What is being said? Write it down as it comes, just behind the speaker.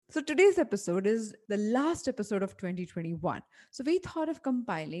So today's episode is the last episode of 2021. So we thought of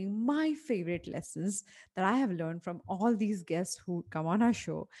compiling my favorite lessons that I have learned from all these guests who come on our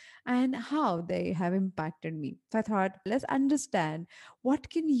show and how they have impacted me. So I thought, let's understand what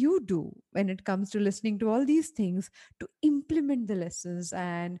can you do when it comes to listening to all these things to implement the lessons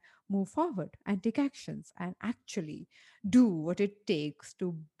and move forward and take actions and actually do what it takes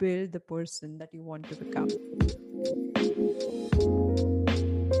to build the person that you want to become.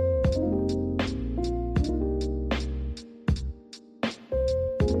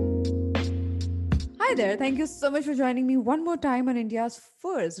 Hi there. Thank you so much for joining me one more time on India's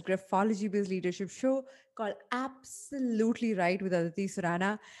first graphology based leadership show called Absolutely Right with Aditi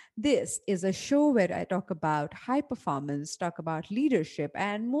Surana. This is a show where I talk about high performance, talk about leadership,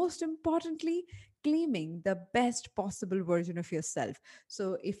 and most importantly, claiming the best possible version of yourself.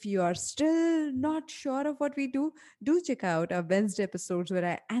 So if you are still not sure of what we do check out our Wednesday episodes where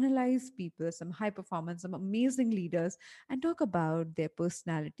I analyze people, some high performance, some amazing leaders, and talk about their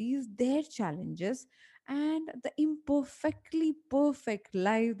personalities, their challenges, and the imperfectly perfect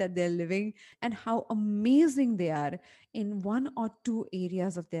life that they're living, and how amazing they are in one or two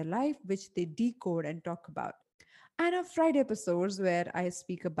areas of their life, which they decode and talk about. And our Friday episodes where I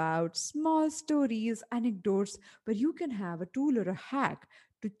speak about small stories, anecdotes, where you can have a tool or a hack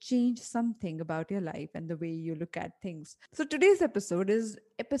to change something about your life and the way you look at things. So today's episode is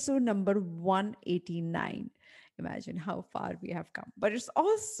episode number 189. Imagine how far we have come. But it's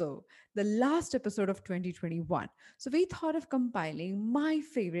also the last episode of 2021. So we thought of compiling my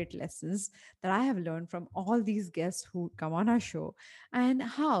favorite lessons that I have learned from all these guests who come on our show and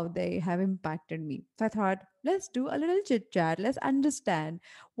how they have impacted me. So I thought, let's do a little chit chat. Let's understand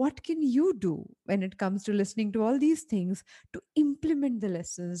what can you do when it comes to listening to all these things to implement the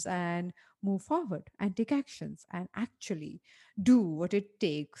lessons and move forward and take actions and actually do what it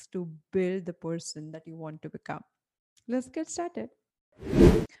takes to build the person that you want to become. Let's get started.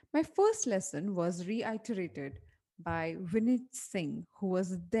 My first lesson was reiterated by Vineet Singh, who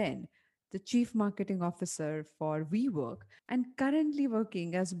was then the Chief Marketing Officer for WeWork and currently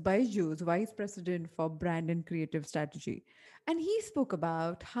working as Baiju's Vice President for Brand and Creative Strategy. And he spoke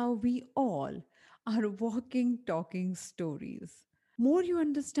about how we all are walking, talking stories. More you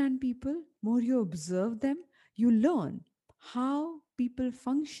understand people, more you observe them, you learn how people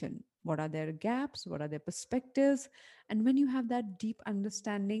function. What are their gaps? What are their perspectives? And when you have that deep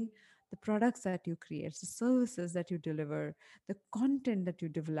understanding, the products that you create, the services that you deliver, the content that you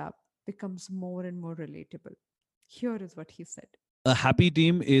develop becomes more and more relatable. Here is what he said. A happy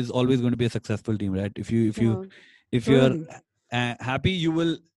team is always going to be a successful team, right? Yeah, If you're totally. happy,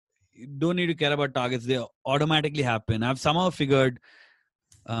 you don't need to care about targets. They automatically happen. I've somehow figured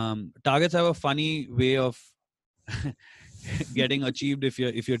targets have a funny way of getting achieved if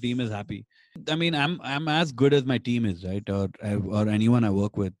your team is happy. I mean, I'm as good as my team is, right? Or anyone I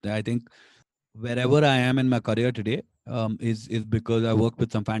work with. I think wherever I am in my career today is because I work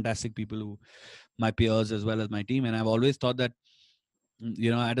with some fantastic people who my peers as well as my team, and I've always thought that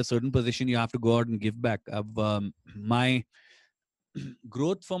at a certain position you have to go out and give back. My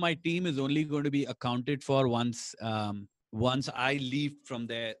growth for my team is only going to be accounted for once I leave from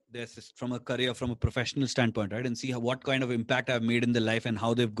from a career, from a professional standpoint, right, and see what kind of impact I've made in their life and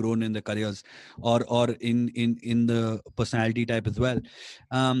how they've grown in their careers, or in the personality type as well.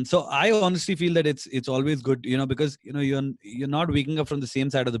 So I honestly feel that it's always good, because you're not waking up from the same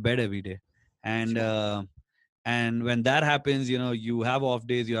side of the bed every day, and Sure. and when that happens, you have off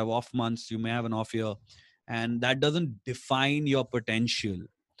days, you have off months, you may have an off year, and that doesn't define your potential.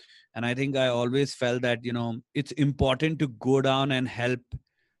 And I think I always felt that it's important to go down and help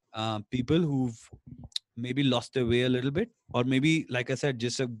people who've maybe lost their way a little bit, or maybe, like I said,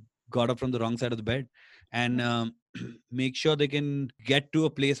 just got up from the wrong side of the bed, and make sure they can get to a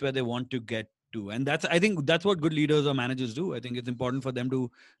place where they want to get to. And I think that's what good leaders or managers do. I think it's important for them to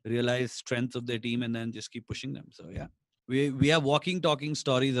realize strengths of their team and then just keep pushing them. So yeah, we have walking talking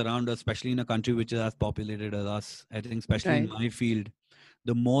stories around us, especially in a country which is as populated as us. I think especially in Right. my field,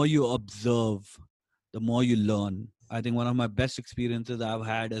 the more you observe, the more you learn. I think one of my best experiences I've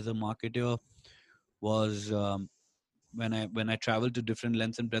had as a marketer was when I traveled to different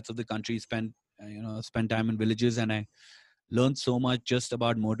lengths and breadths of the country, spent time in villages, and I learned so much just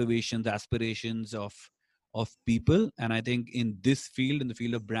about motivations, aspirations of people. And I think in this field, in the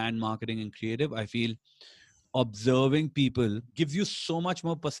field of brand marketing and creative, I feel observing people gives you so much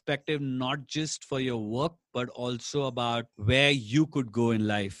more perspective, not just for your work, but also about where you could go in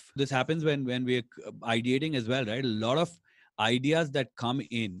life. This happens when we're ideating as well, right? A lot of ideas that come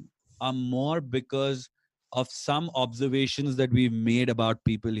in are more because some observations that we've made about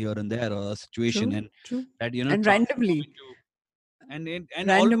people here and there, or a situation, True, and true. that And transform randomly, into, and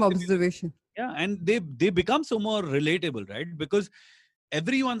random always, observation. yeah, and they become so more relatable, right? Because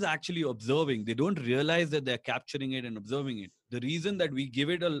everyone's actually observing. They don't realize that they're capturing it and observing it. The reason that we give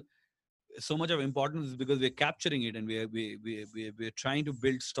it so much of importance is because we're capturing it, and we're trying to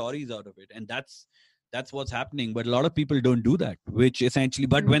build stories out of it, and that's what's happening. But a lot of people don't do that, which essentially,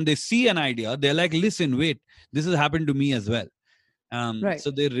 but Mm. when they see an idea, they're like, listen, wait, this has happened to me as well. Right.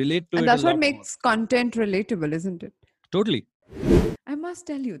 So they relate to And it a that's what lot more. makes content relatable, isn't it? Totally. I must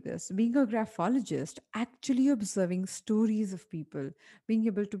tell you this, being a graphologist, actually observing stories of people, being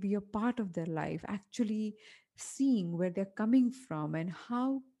able to be a part of their life, actually seeing where they're coming from and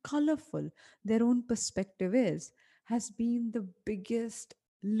how colorful their own perspective is, has been the biggest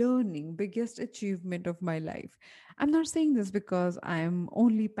learning, biggest achievement of my life. I'm not saying this because I'm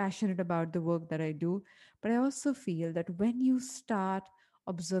only passionate about the work that I do, but I also feel that when you start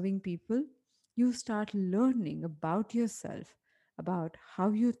observing people, you start learning about yourself, about how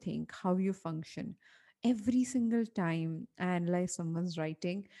you think, how you function. Every single time I analyze someone's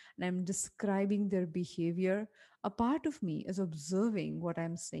writing and I'm describing their behavior, a part of me is observing what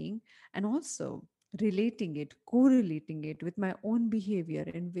I'm saying and also relating it, correlating it with my own behavior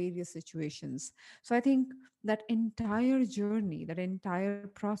in various situations. So I think that entire journey, that entire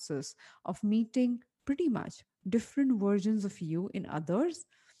process of meeting pretty much different versions of you in others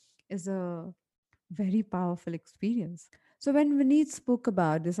is a very powerful experience. So, when Vineet spoke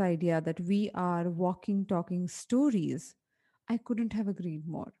about this idea that we are walking, talking stories, I couldn't have agreed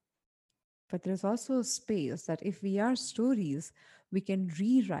more. But there's also a space that if we are stories, we can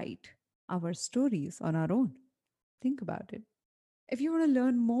rewrite our stories on our own. Think about it. If you want to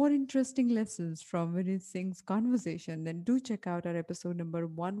learn more interesting lessons from Vineet Singh's conversation, then do check out our episode number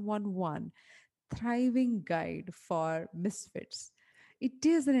 111, Thriving Guide for Misfits. It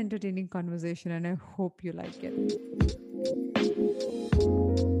is an entertaining conversation and I hope you like it.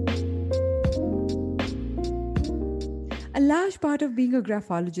 A large part of being a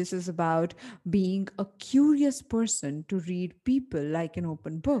graphologist is about being a curious person to read people like an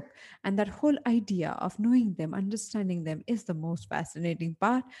open book. And that whole idea of knowing them, understanding them is the most fascinating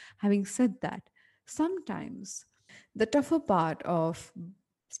part. Having said that, sometimes the tougher part of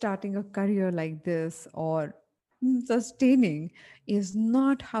starting a career like this or sustaining is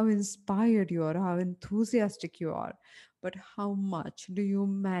not how inspired you are, how enthusiastic you are, but how much do you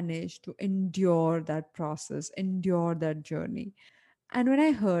manage to endure that process, endure that journey. And when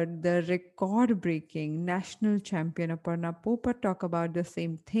I heard the record breaking national champion Aparna Popat talk about the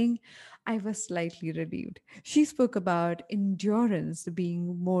same thing, I was slightly relieved. She spoke about endurance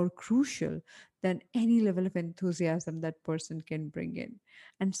being more crucial than any level of enthusiasm that person can bring in.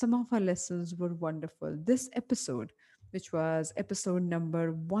 And some of her lessons were wonderful. This episode, which was episode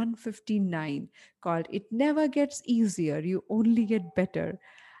number 159, called It Never Gets Easier, You Only Get Better,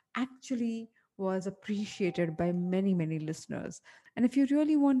 actually was appreciated by many, many listeners. And if you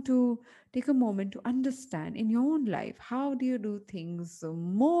really want to take a moment to understand in your own life, how do you do things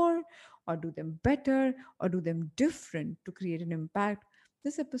more, or do them better, or do them different to create an impact,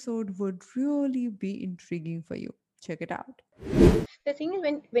 this episode would really be intriguing for you. Check it out. The thing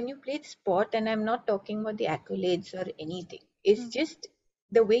is, when you play sport, and I'm not talking about the accolades or anything, it's Mm. just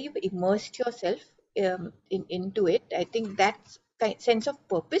the way you've immersed yourself into it. I think that sense of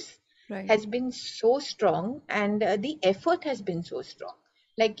purpose Right. has been so strong, and the effort has been so strong.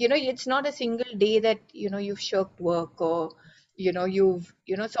 Like, it's not a single day that you've shirked work, or you've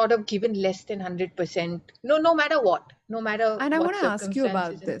sort of given less than 100%. No matter what, no matter And I want what to ask you circumstances.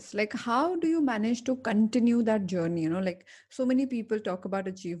 about And this. Like, how do you manage to continue that journey? Like so many people talk about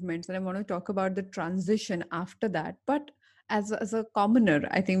achievements, and I want to talk about the transition after that. But as a commoner,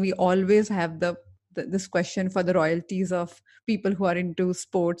 I think we always have this question for the royalties of people who are into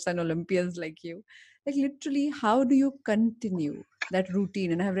sports and Olympians like you. Like, literally, how do you continue that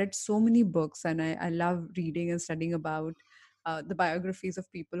routine? And I've read so many books, and I love reading and studying about the biographies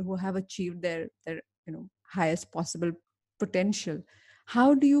of people who have achieved their highest possible potential.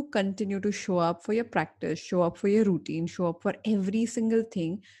 How do you continue to show up for your practice, show up for your routine, show up for every single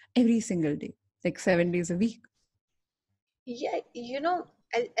thing every single day, like 7 days a week? yeah,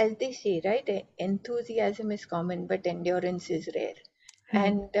 as they say, right, enthusiasm is common, but endurance is rare.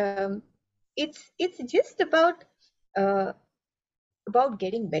 Right. And it's just uh, about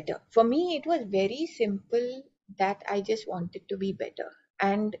getting better. For me, it was very simple that I just wanted to be better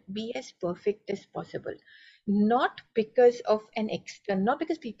and be as perfect as possible. Not because of not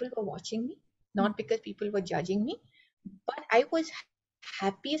because people were watching me, Mm. not because people were judging me, but I was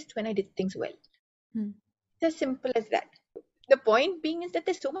happiest when I did things well. Mm. It's as simple as that. The point being is that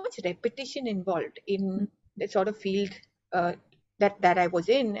there's so much repetition involved in the sort of field that I was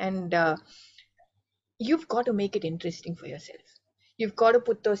in, and you've got to make it interesting for yourself. You've got to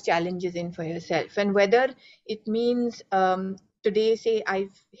put those challenges in for yourself, and whether it means today, say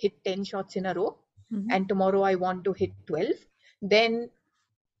I've hit 10 shots in a row, and tomorrow I want to hit 12, then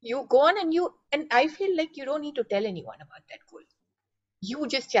you go on and I feel like you don't need to tell anyone about that goal. You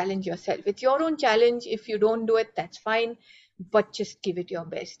just challenge yourself. It's your own challenge. If you don't do it, that's fine, but just give it your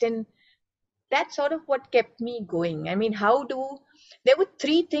best. And that's sort of what kept me going. I mean, there were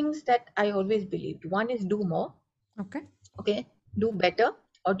three things that I always believed. One is do more. Okay. Do better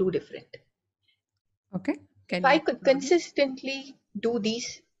or do different. Okay. If I could consistently do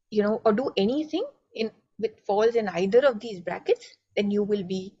these, or do anything with falls in either of these brackets, then you will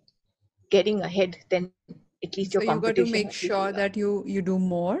be getting ahead than at least your So you got to competition. make sure that you do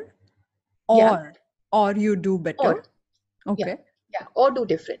more, Yeah. or you do better. Okay. Yeah, or do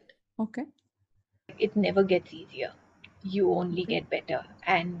different. Okay. It never gets easier. You only get better.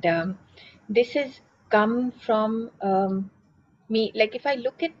 And this has come from me. Like if I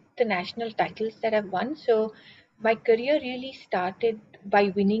look at the national titles that I've won, so my career really started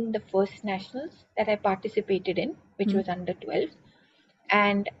by winning the first nationals that I participated in, which was under 12.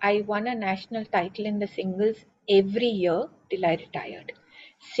 And I won a national title in the singles every year till I retired,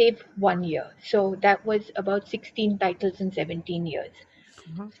 save 1 year. So that was about 16 titles in 17 years.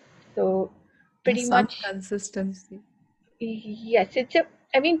 So pretty much consistency. Yes,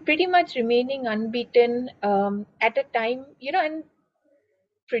 pretty much remaining unbeaten at a time, and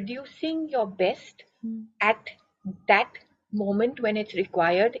producing your best at that moment when it's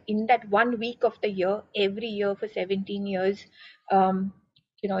required in that 1 week of the year, every year for 17 years.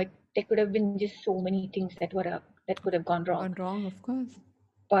 There could have been just so many things that could have gone wrong. Of course.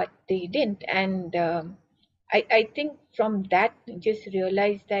 But they didn't. And I think from that, just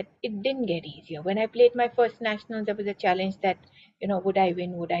realized that it didn't get easier. When I played my first nationals, there was a challenge that, would I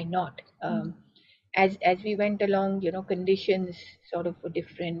win, would I not? As we went along, conditions sort of were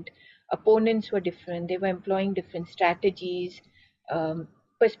different. Opponents were different. They were employing different strategies.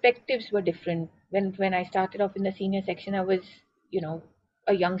 Perspectives were different. When I started off in the senior section, I was,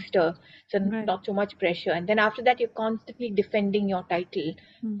 a youngster, so not so much pressure. And then after that, you're constantly defending your title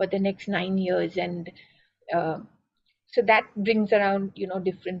for the next 9 years. And so that brings around,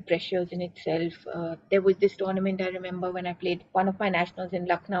 different pressures in itself. There was this tournament, I remember, when I played one of my nationals in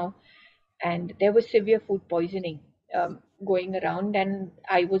Lucknow, and there was severe food poisoning going around, and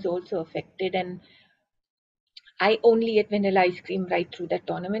I was also affected. And I only ate vanilla ice cream right through that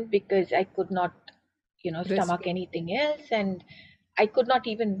tournament because I could not, stomach anything else, and I could not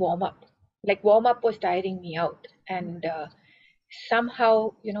even warm up. Like warm up was tiring me out, and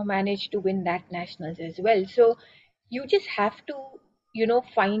somehow, managed to win that nationals as well. So you just have to,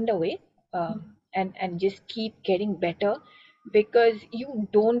 find a way and just keep getting better, because you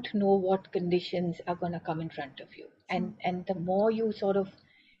don't know what conditions are going to come in front of you. And the more you sort of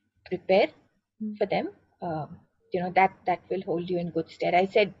prepare for them, that will hold you in good stead. I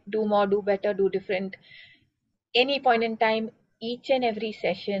said, do more, do better, do different. Any point in time, each and every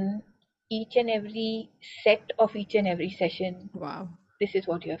session, each and every set of each and every session. Wow. This is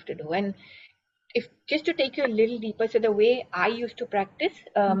what you have to do. And if just to take you a little deeper, so the way I used to practice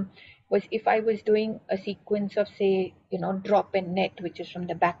was, if I was doing a sequence of, say, drop and net, which is from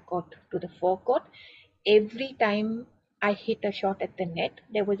the back court to the forecourt, every time I hit a shot at the net,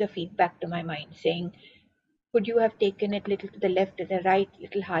 there was a feedback to my mind saying, could you have taken it little to the left, to the right,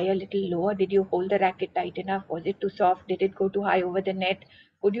 little higher, little lower? Did you hold the racket tight enough? Was it too soft? Did it go too high over the net?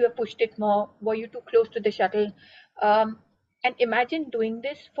 Could you have pushed it more? Were you too close to the shuttle? And imagine doing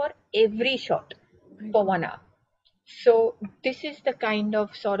this for every shot for 1 hour. So this is the kind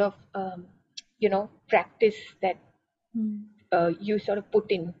of sort of, practice that you sort of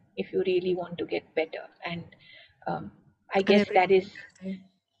put in if you really want to get better. And I guess that is...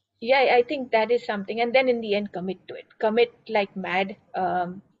 Yeah, I think that is something. And then in the end, commit to it. Commit like mad.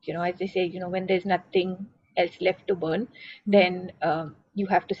 As they say, when there's nothing else left to burn, then you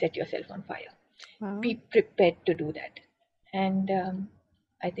have to set yourself on fire. Be prepared to do that. And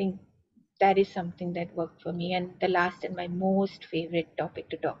I think that is something that worked for me. And the last and my most favorite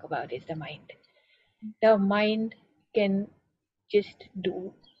topic to talk about is the mind. The mind can just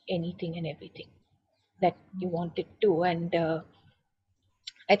do anything and everything that you want it to. And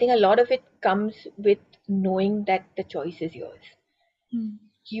I think a lot of it comes with knowing that the choice is yours.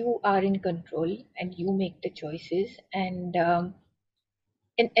 You are in control and you make the choices. And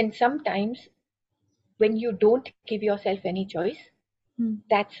sometimes when you don't give yourself any choice,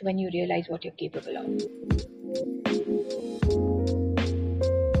 that's when you realize what you're capable of.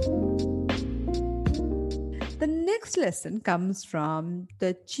 next lesson comes from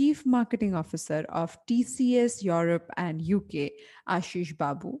the Chief Marketing Officer of TCS Europe and UK, Ashish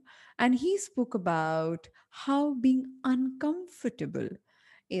Babu. And he spoke about how being uncomfortable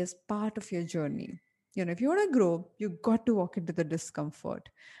is part of your journey. If you want to grow, you got to walk into the discomfort.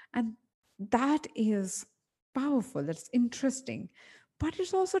 And that is powerful, that's interesting, but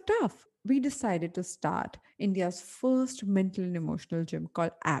it's also tough. We decided to start India's first mental and emotional gym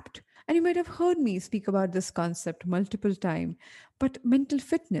called APT. And you might have heard me speak about this concept multiple times, but mental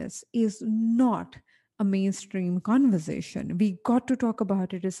fitness is not a mainstream conversation. We got to talk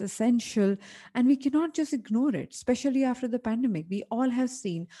about it. It's essential, and we cannot just ignore it, especially after the pandemic. We all have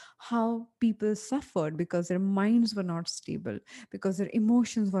seen how people suffered because their minds were not stable, because their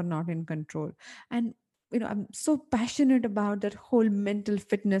emotions were not in control. And I'm so passionate about that whole mental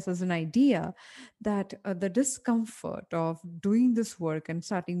fitness as an idea, that the discomfort of doing this work and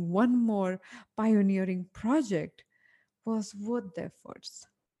starting one more pioneering project was worth the efforts.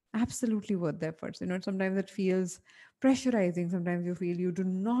 Absolutely worth the efforts. Sometimes it feels pressurizing. Sometimes you feel you do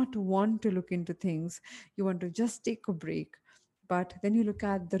not want to look into things. You want to just take a break. But then you look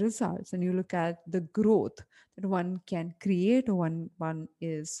at the results and you look at the growth that one can create, or one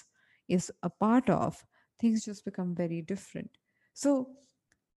is a part of. Things just become very different. So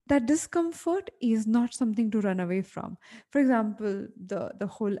that discomfort is not something to run away from. For example, the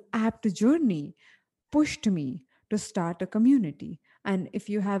whole apt journey pushed me to start a community. And if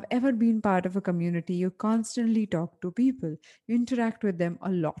you have ever been part of a community, you constantly talk to people, you interact with them a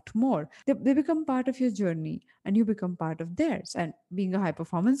lot more. They become part of your journey and you become part of theirs. And being a high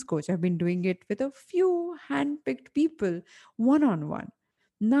performance coach, I've been doing it with a few handpicked people, one on one.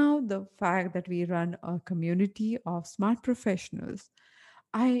 Now, the fact that we run a community of smart professionals,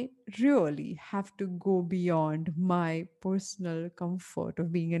 I really have to go beyond my personal comfort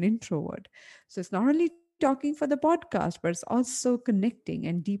of being an introvert. So it's not only talking for the podcast, but it's also connecting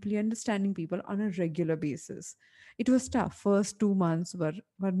and deeply understanding people on a regular basis. It was tough. First 2 months were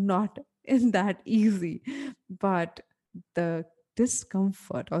not in that easy, but the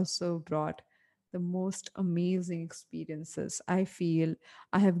discomfort also brought the most amazing experiences. I feel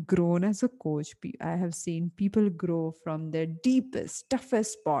I have grown as a coach. I have seen people grow from their deepest,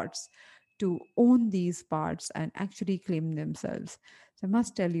 toughest parts to own these parts and actually claim themselves. So I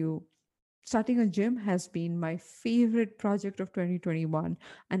must tell you, starting a gym has been my favorite project of 2021,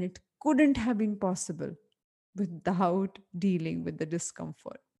 and it couldn't have been possible without dealing with the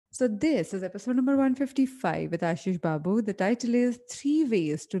discomfort. So, this is episode number 155 with Ashish Babu. The title is Three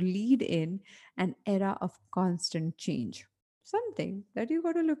Ways to Lead in an Era of Constant Change. Something that you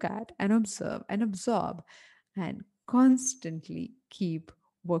got to look at and observe and absorb and constantly keep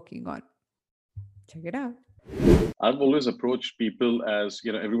working on. Check it out. I've always approached people as,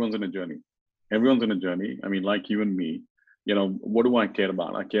 everyone's in a journey. Everyone's in a journey. I mean, like you and me, what do I care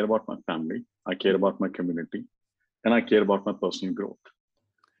about? I care about my family. I care about my community, and I care about my personal growth.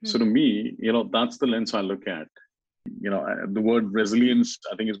 So to Hmm. me, that's the lens I look at. The word resilience,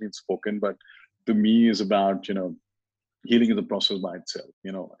 I think, has been spoken, but to me is about, healing is a process by itself.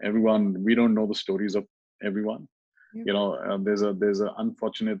 Everyone, we don't know the stories of everyone. Yep. There's a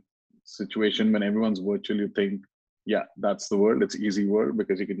unfortunate situation when everyone's virtual. You think, yeah, that's the world. It's easy world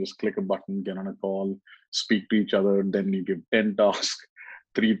because you can just click a button, get on a call, speak to each other, then you give 10 tasks,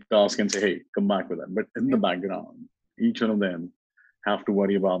 3 tasks, and say, hey, come back with that. But in the Yep. background, each one of them have to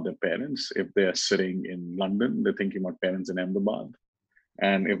worry about their parents. If they're sitting in London, they're thinking about parents in Ahmedabad.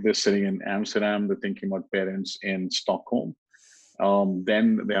 And if they're sitting in Amsterdam, they're thinking about parents in Stockholm.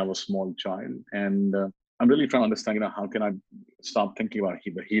 Then they have a small child. And I'm really trying to understand, how can I start thinking about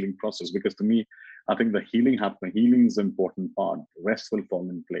the healing process? Because to me, I think the healing happens. Healing is the important part. The rest will fall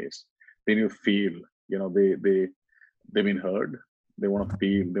in place. Then you feel, they've been heard. They want to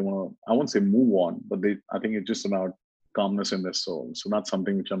feel. They want to. I won't say move on, but I think it's just about calmness in their soul. So that's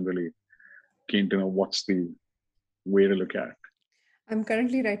something which I'm really keen to know. What's the way to look at? I'm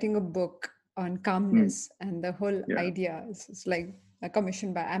currently writing a book on Hmm. calmness, and the whole Yeah, idea is like a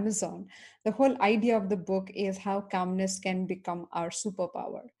commission by Amazon. The whole idea of the book is how calmness can become our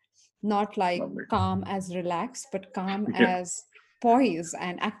superpower. Not like lovely. calm as relaxed, but calm Yeah, as poised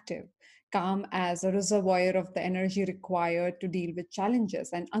and active, calm as a reservoir of the energy required to deal with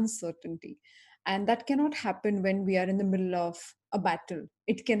challenges and uncertainty. And that cannot happen when we are in the middle of a battle.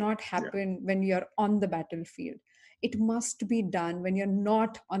 It cannot yeah, happen when you're on the battlefield. It must be done when you're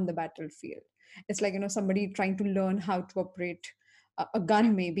not on the battlefield. It's like, somebody trying to learn how to operate a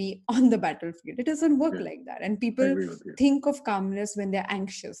gun maybe on the battlefield. It doesn't work yeah. like that. And I people agree with you. think of calmness when they're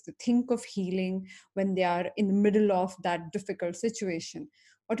anxious, they think of healing when they are in the middle of that difficult situation.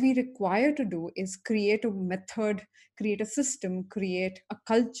 What we require to do is create a method, create a system, create a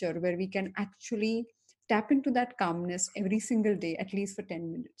culture where we can actually tap into that calmness every single day, at least for 10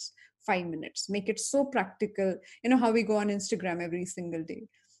 minutes, 5 minutes, make it so practical. You know how we go on Instagram every single day,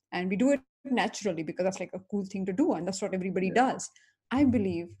 and we do it naturally because that's like a cool thing to do, and that's what everybody Yeah. does. I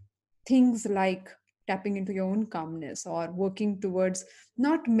believe things like tapping into your own calmness or working towards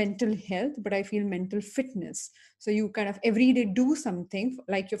not mental health, but I feel mental fitness. So you kind of every day do something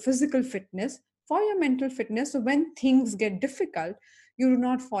like your physical fitness for your mental fitness. So when things get difficult, you do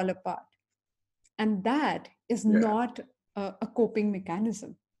not fall apart. And that is Yeah. not a coping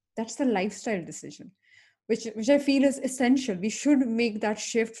mechanism. That's the lifestyle decision, which I feel is essential. We should make that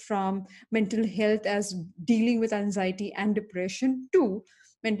shift from mental health as dealing with anxiety and depression to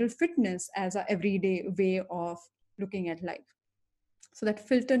mental fitness as a everyday way of looking at life. So that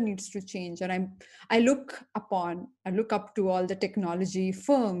filter needs to change, and I look up to all the technology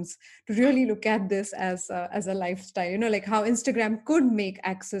firms to really look at this as a lifestyle, you know, like how Instagram could make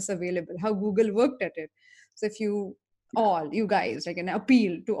access available, how Google worked at it. So if you guys, like, an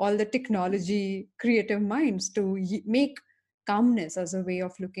appeal to all the technology creative minds to make calmness as a way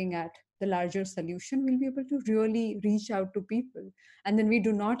of looking at the larger solution, we'll be able to really reach out to people, and then we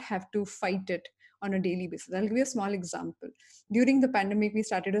do not have to fight it on a daily basis. I'll give you a small example. During the pandemic, we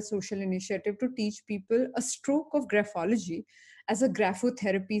started a social initiative to teach people a stroke of graphology as a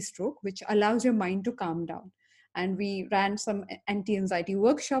graphotherapy stroke, which allows your mind to calm down. And we ran some anti-anxiety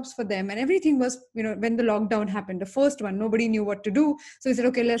workshops for them, and everything was, you know, when the lockdown happened, the first one, nobody knew what to do. So we said,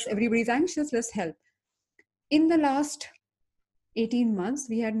 okay, let's, Sure. everybody's anxious, let's help. In the last 18 months,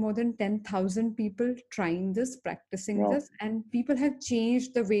 we had more than 10,000 people trying this, practicing Wow. this, and people have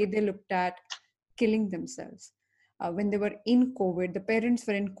changed the way they looked at killing themselves. When they were in COVID, the parents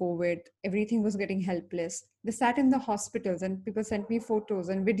were in COVID, everything was getting helpless. They sat in the hospitals, and people sent me photos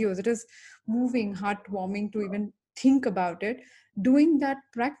and videos. It is moving, heartwarming to even think about it. Doing that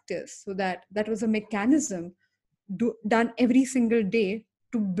practice, so that was a mechanism done every single day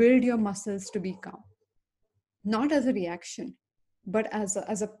to build your muscles to be calm, not as a reaction, but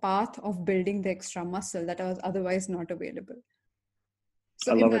as a path of building the extra muscle that was otherwise not available.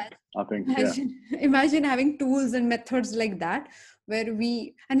 So I love it. I think, yeah. imagine having tools and methods like that, where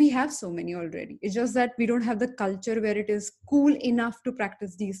we have so many already. It's just that we don't have the culture where it is cool enough to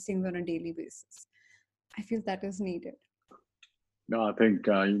practice these things on a daily basis. I feel that is needed. No, I think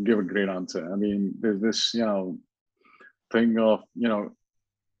you give a great answer. I mean, there's this, thing of,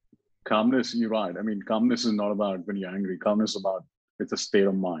 calmness. You're right. I mean, calmness is not about when you're angry. Calmness is about, it's a state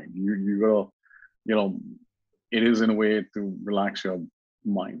of mind. You gotta, you know, it is in a way to relax your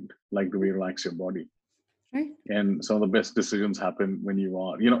mind, like the way you relax your body. Right. And some of the best decisions happen when you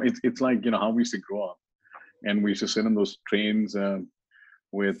are, it's like, how we used to grow up, and we used to sit in those trains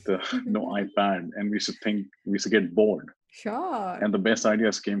with no iPad, and we used to get bored, Sure. and the best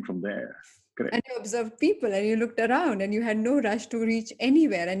ideas came from there. Correct. And you observed people and you looked around and you had no rush to reach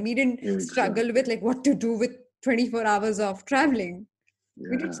anywhere, and we didn't struggle with Exactly. like what to do with 24 hours of traveling.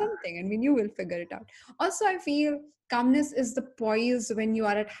 We did Yeah. something and we knew we'll figure it out. Also, I feel calmness is the poise when you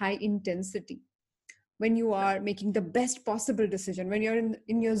are at high intensity, when you Yeah. are making the best possible decision, when you're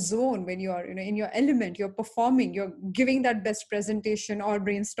in your zone, when you are, you know, in your element, you're performing, you're giving that best presentation or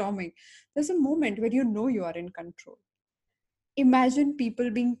brainstorming. There's a moment where you know you are in control. Imagine people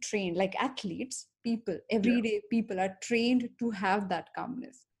being trained like athletes, people, Yeah. everyday people are trained to have that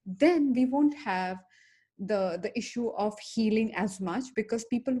calmness. Then we won't have the issue of healing as much, because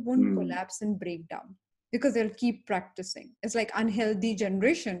people won't Mm. collapse and break down, because they'll keep practicing. It's like unhealthy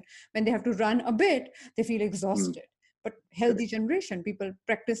generation, when they have to run a bit, they feel Mm. exhausted. But healthy Correct. generation, people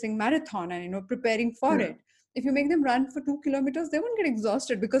practicing marathon and, you know, preparing for Yeah. it, if you make them run for 2 kilometers, they won't get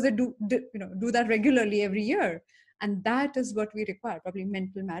exhausted because they do that regularly every year. And that is what we require, probably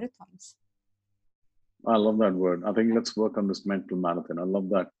mental marathons. I love that word. I think let's work on this mental marathon. I love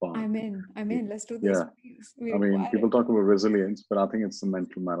that part. I'm in, let's do this, Yeah. please, we I mean, require people it. talk about resilience, but I think it's the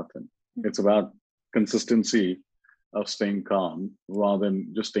mental marathon. Mhm. It's about consistency of staying calm rather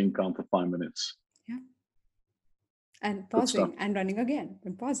than just staying calm for 5 minutes. Yeah. And Good stuff. pausing and running again,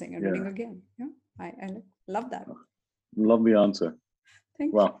 and pausing and running Yeah. again. Yeah, I love that. Love the answer.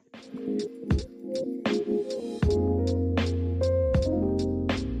 Thank you. Wow.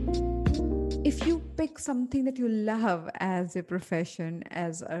 If you pick something that you love as a profession,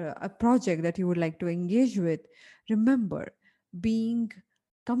 as a project that you would like to engage with, remember, being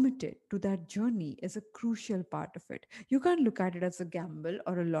committed to that journey is a crucial part of it. You can't look at it as a gamble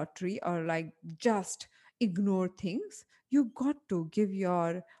or a lottery, or like just ignore things. You got to give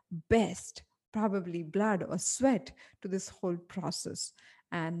your best, probably blood or sweat, to this whole process.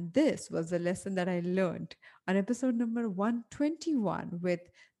 And this was the lesson that I learned on episode number 121 with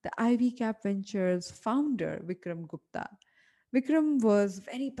the IvyCap Ventures founder, Vikram Gupta. Vikram was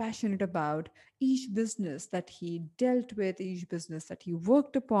very passionate about each business that he dealt with, each business that he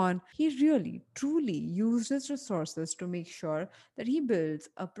worked upon. He really, truly used his resources to make sure that he builds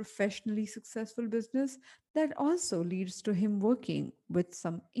a professionally successful business that also leads to him working with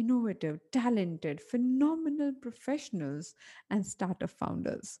some innovative, talented, phenomenal professionals and startup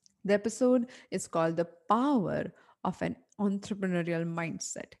founders. The episode is called The Power of an Entrepreneurial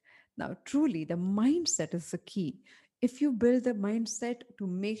Mindset. Now, truly, the mindset is the key. If you build the mindset to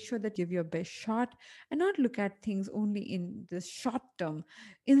make sure that you give your best shot and not look at things only in the short term,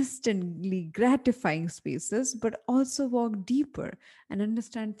 instantly gratifying spaces, but also walk deeper and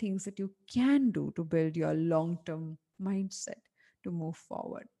understand things that you can do to build your long term mindset to move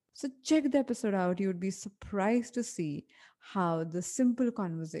forward. So, check the episode out. You would be surprised to see how the simple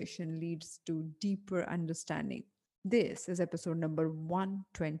conversation leads to deeper understanding. This is episode number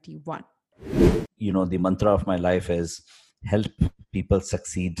 121. The mantra of my life is help people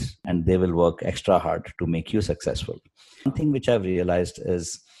succeed and they will work extra hard to make you successful. One thing which I've realized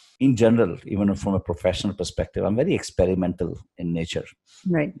is, in general, even from a professional perspective, I'm very experimental in nature.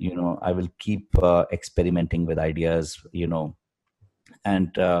 Right. I will keep experimenting with ideas,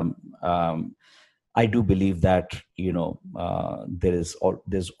 and I do believe that there's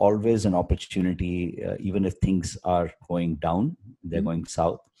always an opportunity, even if things are going down, they're going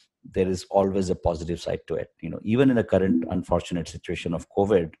south. There is always a positive side to it. Even in the current unfortunate situation of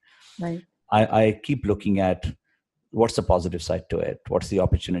COVID, Right. I keep looking at what's the positive side to it, what's the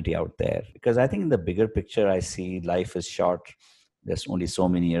opportunity out there. Because I think in the bigger picture, I see life is short. There's only so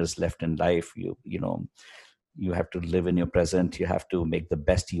many years left in life. You have to live in your present. You have to make the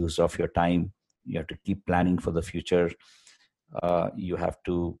best use of your time. You have to keep planning for the future. You have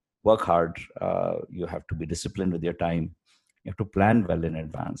to work hard. You have to be disciplined with your time. You have to plan well in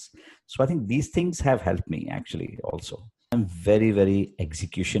advance. So I think these things have helped me actually also. I'm very, very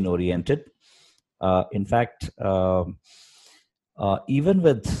execution oriented. In fact, even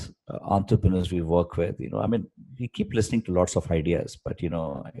with entrepreneurs we work with, we keep listening to lots of ideas, but,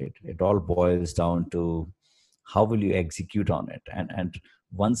 it all boils down to how will you execute on it? And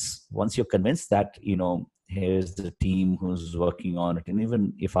once you're convinced that, here's the team who's working on it, and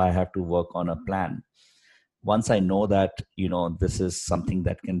even if I have to work on a plan, once I know that, this is something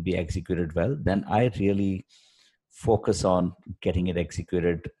that can be executed well, then I really focus on getting it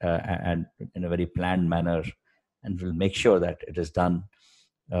executed and in a very planned manner, and will make sure that it is done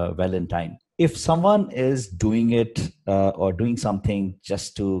well in time. If someone is doing it or doing something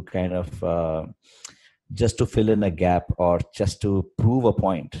just to kind of just to fill in a gap or just to prove a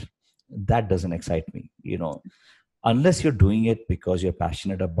point, that doesn't excite me. Unless you're doing it because you're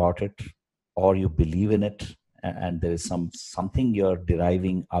passionate about it or you believe in it, and there is something you're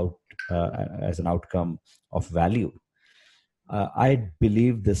deriving out as an outcome of value, I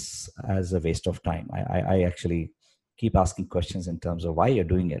believe this as a waste of time. I actually keep asking questions in terms of why you're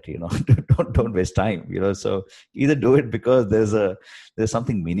doing it. Don't waste time. So either do it because there's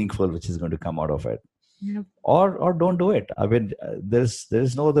something meaningful which is going to come out of it, Yeah. or don't do it. I mean,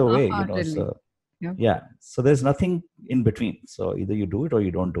 there's no other way. Half-heartedly. So Yeah. yeah. So there's nothing in between. So either you do it or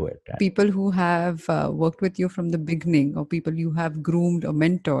you don't do it. People who have worked with you from the beginning, or people you have groomed or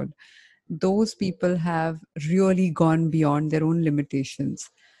mentored, those people have really gone beyond their own limitations,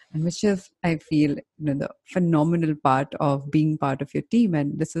 and which is, I feel, the phenomenal part of being part of your team.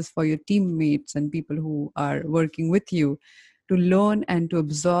 And this is for your teammates and people who are working with you to learn and to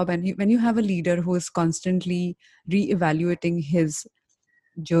absorb. And when you have a leader who is constantly re-evaluating his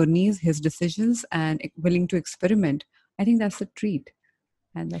journeys, his decisions, and willing to experiment, I think that's a treat.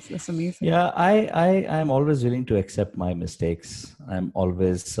 And that's amazing. Yeah, I'm always willing to accept my mistakes. I'm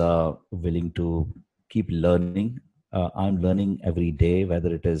always willing to keep learning. I'm learning every day,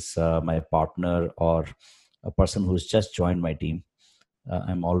 whether it is my partner or a person who's just joined my team.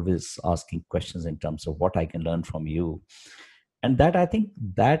 I'm always asking questions in terms of what I can learn from you, and that I think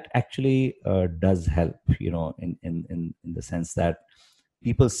that actually does help. In the sense that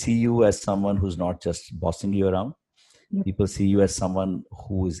people see you as someone who's not just bossing you around. People see you as someone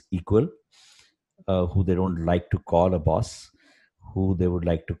who is equal, who they don't like to call a boss, who they would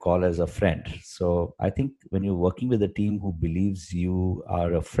like to call as a friend. So I think when you're working with a team who believes you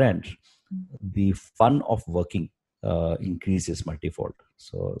are a friend, the fun of working increases multifold.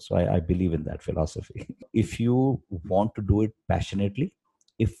 So I believe in that philosophy. If you want to do it passionately,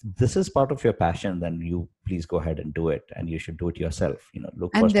 if this is part of your passion, then you please go ahead and do it, and you should do it yourself.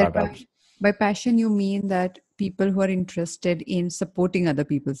 Look for And thereby, startups. By passion, you mean that people who are interested in supporting other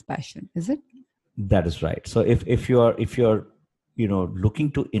people's passion, is it? That is right. So if you're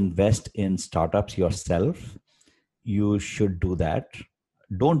looking to invest in startups yourself, you should do that.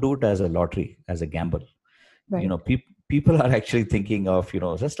 Don't do it as a lottery, as a gamble. Right. People are actually thinking of,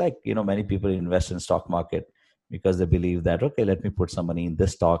 just like, many people invest in stock market because they believe that, okay, let me put some money in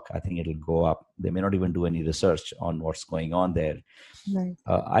this stock, I think it'll go up. They may not even do any research on what's going on there. Right.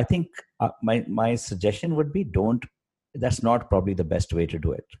 I think my suggestion would be, don't. That's not probably the best way to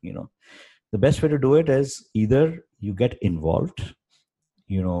do it. The best way to do it is either you get involved,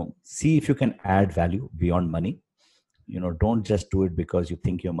 see if you can add value beyond money. Don't just do it because you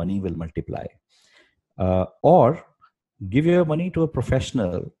think your money will multiply, or give your money to a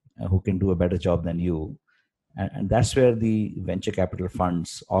professional who can do a better job than you. And that's where the venture capital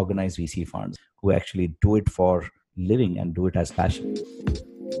funds, organized VC funds, who actually do it for living and do it as passion.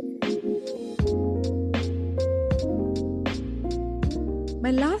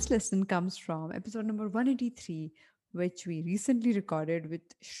 My last lesson comes from episode number 183, which we recently recorded with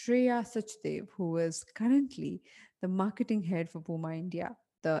Shreya Sachdev, who is currently the marketing head for Puma India.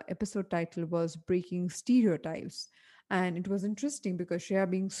 The episode title was Breaking Stereotypes. And it was interesting because Shreya,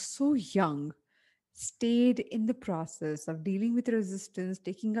 being so young, stayed in the process of dealing with resistance,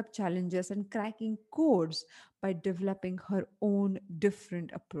 taking up challenges, and cracking codes by developing her own different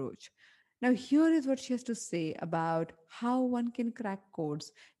approach. Now, here is what she has to say about how one can crack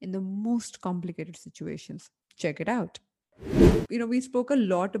codes in the most complicated situations. Check it out. We spoke a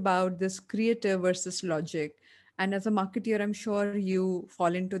lot about this creative versus logic. And as a marketeer, I'm sure you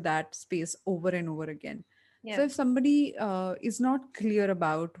fall into that space over and over again. So Yeah. if somebody is not clear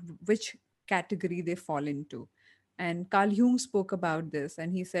about which category they fall into, and Carl Jung spoke about this,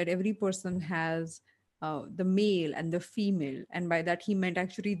 and he said every person has the male and the female. And by that, he meant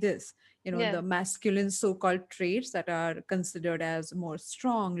actually this, Yeah. the masculine so-called traits that are considered as more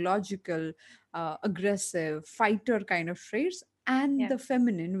strong, logical, aggressive, fighter kind of traits, and Yeah. the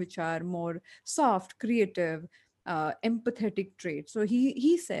feminine, which are more soft, creative, empathetic traits. So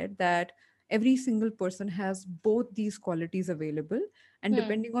he said that every single person has both these qualities available, and Hmm.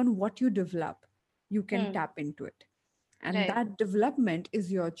 depending on what you develop, you can Hmm. tap into it. And Right. that development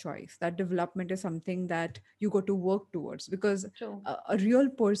is your choice. That development is something that you got to work towards, because True. a real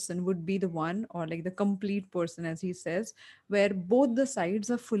person would be the one, or like the complete person, as he says, where both the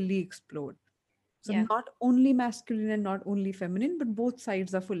sides are fully explored. So Yeah. not only masculine and not only feminine, but both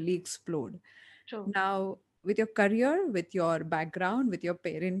sides are fully explored. True. Now, with your career, with your background, with your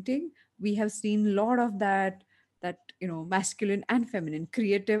parenting, we have seen a lot of that masculine and feminine,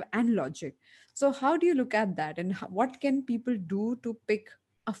 creative and logic. So how do you look at that, and what can people do to pick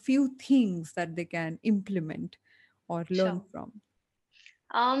a few things that they can implement or learn Sure. from?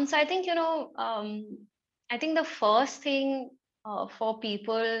 So I think, I think the first thing for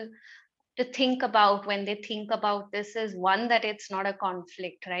people to think about when they think about this is, one, that it's not a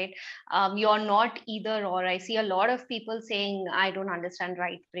conflict, right? You're not either or. I see a lot of people saying, I don't understand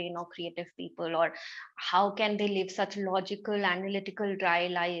right brain or creative people, or how can they live such logical, analytical, dry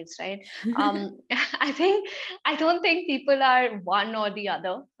lives, right? I don't think people are one or the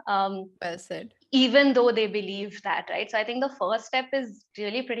other. Well said. Even though they believe that, right? So I think the first step is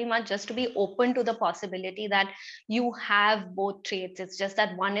really pretty much just to be open to the possibility that you have both traits. It's just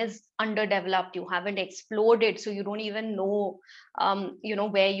that one is underdeveloped, you haven't explored it, so you don't even know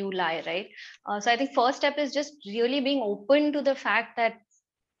where you lie, right? So I think first step is just really being open to the fact that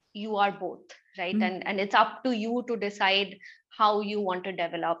you are both, right? Mm, And it's up to you to decide how you want to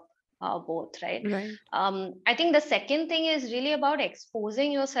develop both, right? right. I think the second thing is really about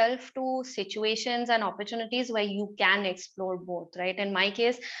exposing yourself to situations and opportunities where you can explore both, right? In my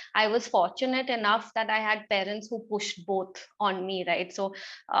case, I was fortunate enough that I had parents who pushed both on me, right? So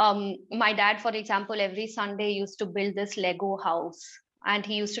my dad, for example, every Sunday used to build this Lego house, and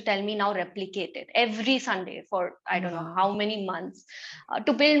he used to tell me, now replicate it every Sunday for I don't know Wow. how many months,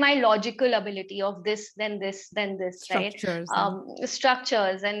 to build my logical ability of this, then this, right? Structures and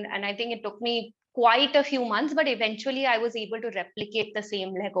Structures. And I think it took me quite a few months, but eventually I was able to replicate the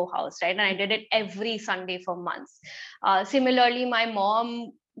same Lego house, right? And I did it every Sunday for months. Similarly, my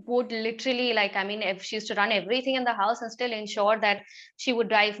mom would literally, like, I mean, if she used to run everything in the house and still ensure that she would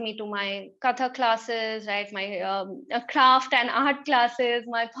drive me to my Katha classes, right? My craft and art classes,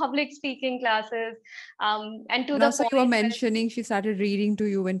 my public speaking classes, and to now, the so you were point where, mentioning she started reading to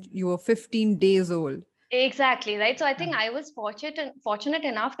you when you were 15 days old. exactly, right. So I Yeah. think I was fortunate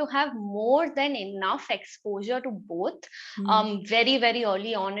enough to have more than enough exposure to both Mm, very, very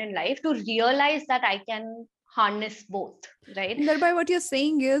early on in life to realize that I can harness both, right? And thereby, what you're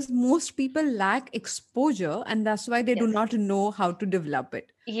saying is most people lack exposure, and that's why they do Yes, not know how to develop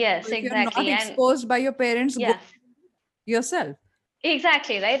it. So yes, if you're not exactly. And exposed by your parents, go yes, yourself.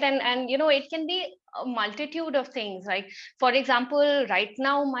 exactly, right. And it can be a multitude of things. Like, for example, right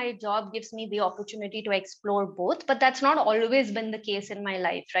now my job gives me the opportunity to explore both, but that's not always been the case in my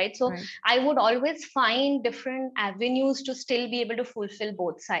life, right? So Right. I would always find different avenues to still be able to fulfill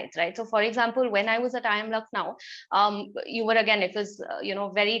both sides, right? So for example, when I was at IM Lucknow, you were, again, it was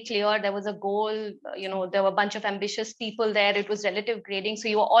very clear. There was a goal. There were a bunch of ambitious people there. It was relative grading, so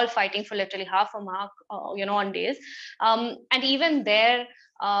you were all fighting for literally half a mark, on days. And even there,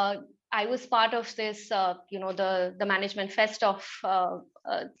 I was part of this, the management fest of,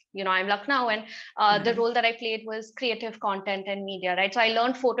 I'm Lucknow, and the Nice. role that I played was creative content and media, right? So I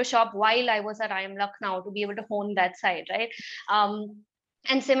learned Photoshop while I was at I am Lucknow to be able to hone that side, right?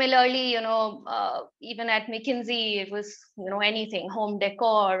 And similarly, even at McKinsey, it was, anything, home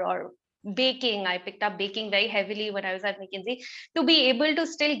decor or baking. I picked up baking very heavily when I was at McKinsey, to be able to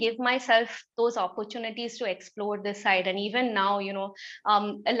still give myself those opportunities to explore this side. And even now,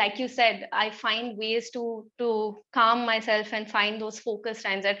 like you said, I find ways to calm myself and find those focus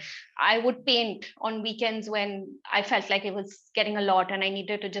times. That I would paint on weekends when I felt like it was getting a lot and I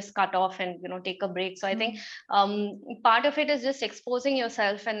needed to just cut off and take a break. So I think part of it is just exposing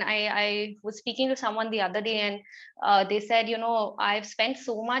yourself. And I was speaking to someone the other day, and they said, I've spent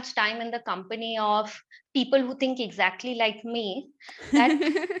so much time in the company of people who think exactly like me, that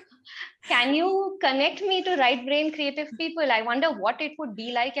can you connect me to right brain creative people? I wonder what it would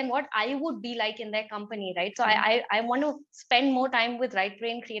be like and what I would be like in their company, right? So I want to spend more time with right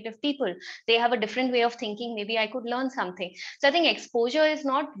brain creative people. They have a different way of thinking. Maybe I could learn something. So I think exposure is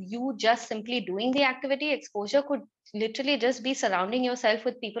not you just simply doing the activity. Exposure could literally just be surrounding yourself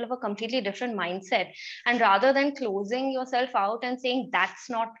with people of a completely different mindset. And rather than closing yourself out and saying, that's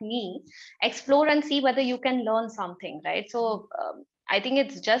not me, explore and see whether you can learn something, right? So I think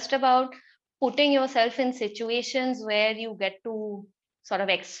it's just about putting yourself in situations where you get to sort of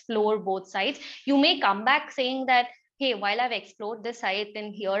explore both sides. You may come back saying that, hey, while I've explored this side,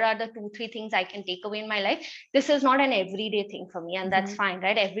 then here are the 2 3 things I can take away in my life. This is not an everyday thing for me, and that's Mhm. fine,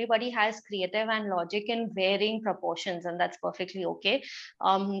 right? Everybody has creative and logic in varying proportions, and that's perfectly okay.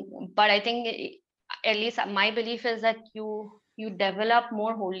 But I think, at least my belief is that you develop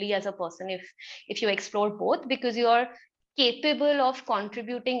more wholly as a person if you explore both, because you're capable of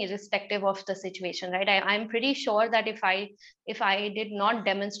contributing irrespective of the situation, right? I'm pretty sure that if I did not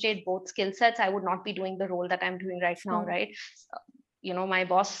demonstrate both skill sets, I would not be doing the role that I'm doing right now, Sure. right? My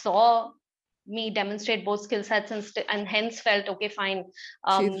boss saw me demonstrate both skill sets, and hence felt, okay, fine,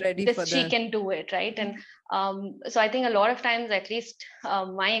 She's ready for this, she that. can do it, right? And so I think a lot of times, at least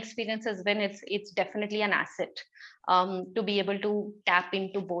my experience has been, it's definitely an asset, to be able to tap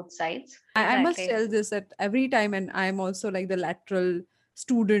into both sides. I must Exactly. tell this that every time, and I'm also like the lateral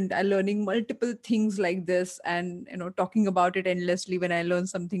student, I learning multiple things like this, and talking about it endlessly when I learn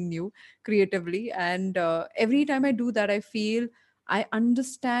something new creatively. And every time I do that, I feel I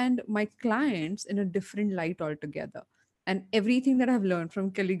understand my clients in a different light altogether. And everything that I've learned,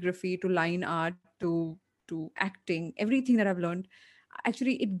 from calligraphy to line art to acting, everything that I've learned,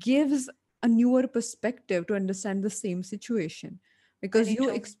 actually it gives a newer perspective to understand the same situation, because Very you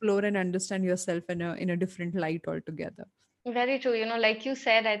true. explore and understand yourself in a different light altogether. Very true. Like you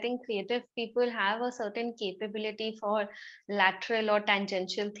said, I think creative people have a certain capability for lateral or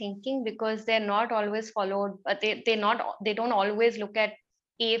tangential thinking, because they're not always followed, but they don't always look at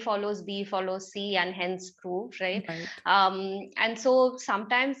A follows B follows C and hence prove, right? Right. And so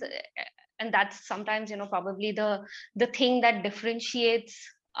sometimes, and that's sometimes, probably the thing that differentiates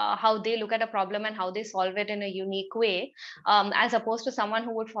how they look at a problem and how they solve it in a unique way, as opposed to someone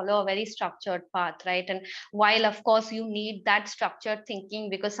who would follow a very structured path, right? And while of course you need that structured thinking,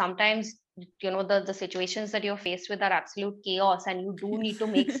 because sometimes the situations that you're faced with are absolute chaos and you do need to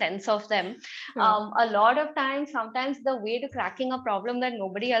make sense of them. Sure. A lot of times, sometimes the way to cracking a problem that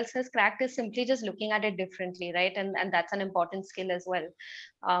nobody else has cracked is simply just looking at it differently, right? And that's an important skill as well.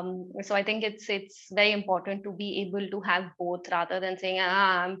 So I think it's very important to be able to have both, rather than saying,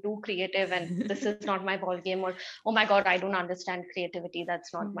 I'm too creative and this is not my ball game, or oh my god, I don't understand creativity,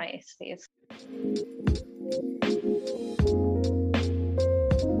 that's not Mm. my space.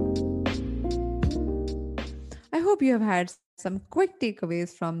 I hope you have had some quick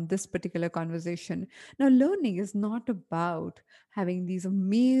takeaways from this particular conversation. Now, learning is not about having these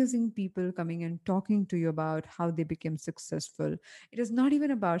amazing people coming and talking to you about how they became successful. It is not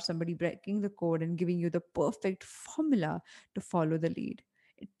even about somebody breaking the code and giving you the perfect formula to follow the lead.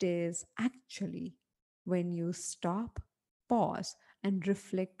 It is actually when you stop, pause, and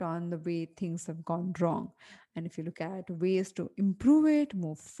reflect on the way things have gone wrong. And if you look at ways to improve it,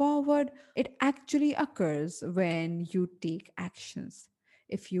 move forward, it actually occurs when you take actions.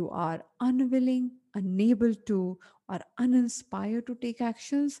 If you are unwilling, unable to, or uninspired to take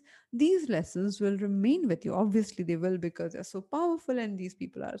actions, these lessons will remain with you. Obviously, they will because they're so powerful and these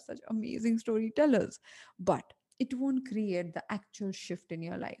people are such amazing storytellers. But it won't create the actual shift in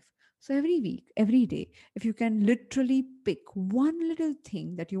your life. So every week, every day, if you can literally pick one little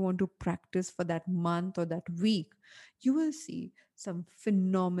thing that you want to practice for that month or that week, you will see some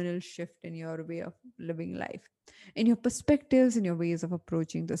phenomenal shift in your way of living life, in your perspectives, in your ways of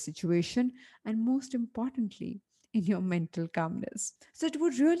approaching the situation, and most importantly, in your mental calmness. So it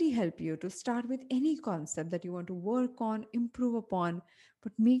would really help you to start with any concept that you want to work on, improve upon,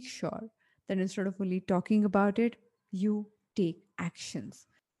 but make sure that instead of only talking about it, you take actions.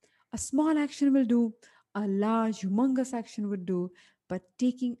 A small action will do, a large, humongous action would do, but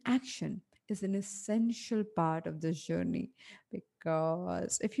taking action is an essential part of this journey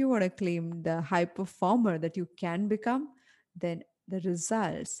because if you want to claim the high performer that you can become, then the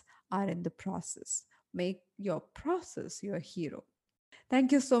results are in the process. Make your process your hero.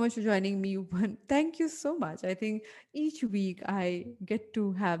 Thank you so much for joining me. Thank you so much. I think each week I get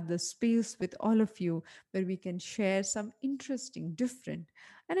to have the space with all of you where we can share some interesting, different,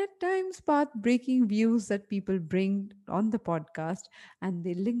 and at times path breaking views that people bring on the podcast and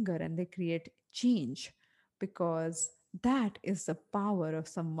they linger and they create change because that is the power of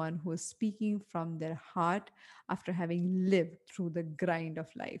someone who is speaking from their heart after having lived through the grind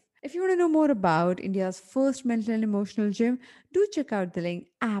of life. If you want to know more about India's first mental and emotional gym, do check out the link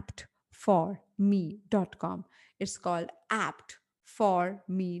aptforme.com. It's called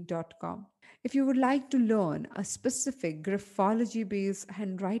aptforme.com. If you would like to learn a specific graphology based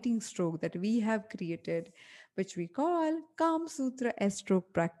handwriting stroke that we have created, which we call Kam Sutra S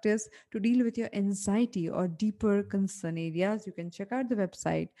stroke practice to deal with your anxiety or deeper concern areas, you can check out the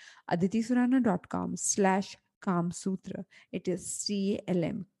website aditisurana.com/. Kam Sutra. It is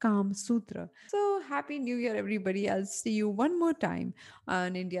CALM, Kam Sutra. So happy New Year, everybody. I'll see you one more time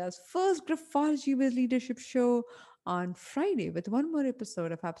on India's first graphology with leadership show on Friday with one more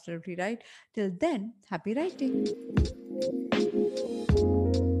episode of Absolutely Right. Till then, happy writing.